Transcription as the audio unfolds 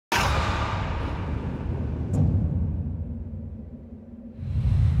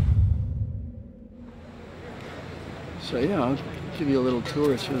So yeah, I'll give you a little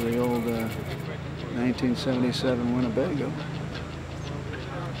tour through the old 1977 Winnebago.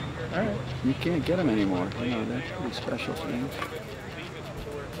 All right. You can't get them anymore. You know, they're pretty special things.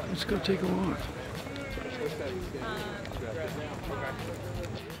 Let's go take a walk.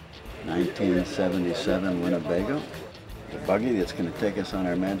 1977 Winnebago. The buggy that's going to take us on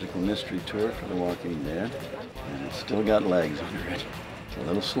our magical mystery tour for The Walking Dead. And it's still got legs under it. It's a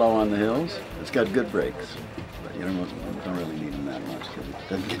little slow on the hills. It's got good brakes. But you don't really need them that much because it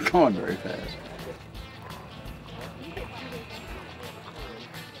doesn't get going very fast.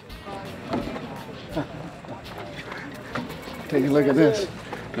 Take a look at this.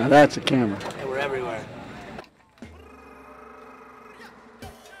 Now that's a camera. Hey, we're everywhere.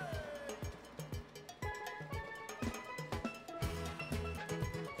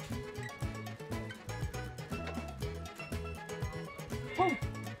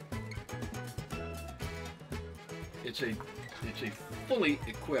 It's a fully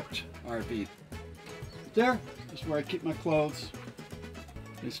equipped RV. There is where I keep my clothes.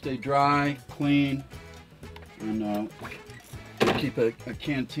 They stay dry, clean, and I keep a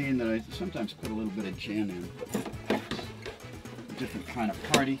canteen that I sometimes put a little bit of gin in, but it's a different kind of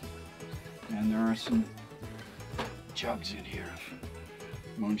party. And there are some jugs in here of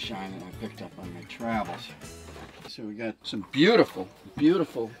moonshine that I picked up on my travels. So we got some beautiful,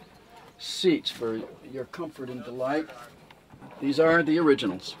 beautiful seats for your comfort and delight. These are the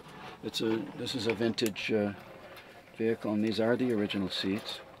originals. This is a vintage vehicle, and these are the original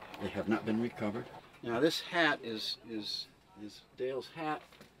seats. They have not been recovered. Now this hat is Dale's hat.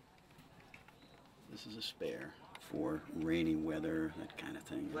 This is a spare for rainy weather, that kind of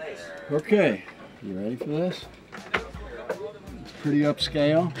thing. Okay, you ready for this? It's pretty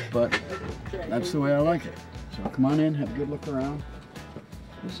upscale, but that's the way I like it. So come on in, have a good look around.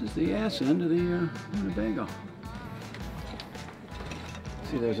 This is the ass end of the Winnebago.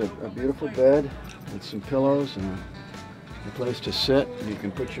 See, there's a beautiful bed with some pillows and a place to sit. You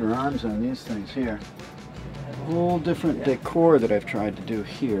can put your arms on these things here. A whole different decor that I've tried to do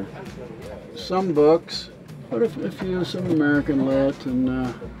here. Some books, but a few, some American lit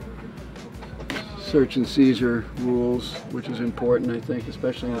and search and seizure rules, which is important, I think,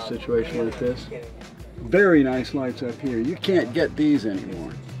 especially in a situation like this. Very nice lights up here. You can't get these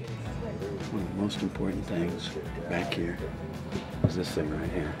anymore. One of the most important things back here is this thing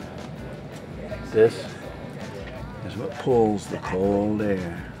right here. This is what pulls the cold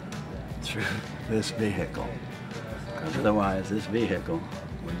air through this vehicle. Because otherwise, this vehicle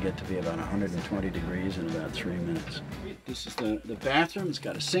would get to be about 120 degrees in about 3 minutes. This is the bathroom. It's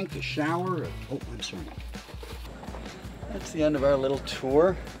got a sink, a shower. Oh, I'm sorry. That's the end of our little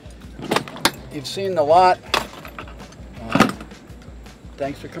tour. You've seen the lot.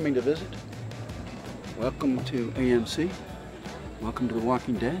 Thanks for coming to visit. Welcome to AMC. Welcome to The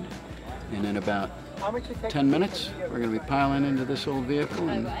Walking Dead. And in about 10 minutes, we're going to be piling into this old vehicle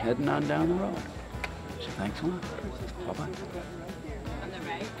and heading on down the road. So thanks a lot. Bye-bye. On the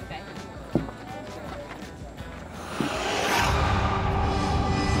right? Okay.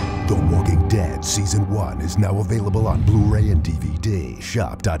 The Walking Dead Season 1 is now available on Blu-ray and DVD.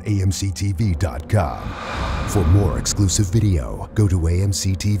 Shop.amctv.com. For more exclusive video, go to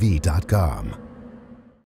amctv.com.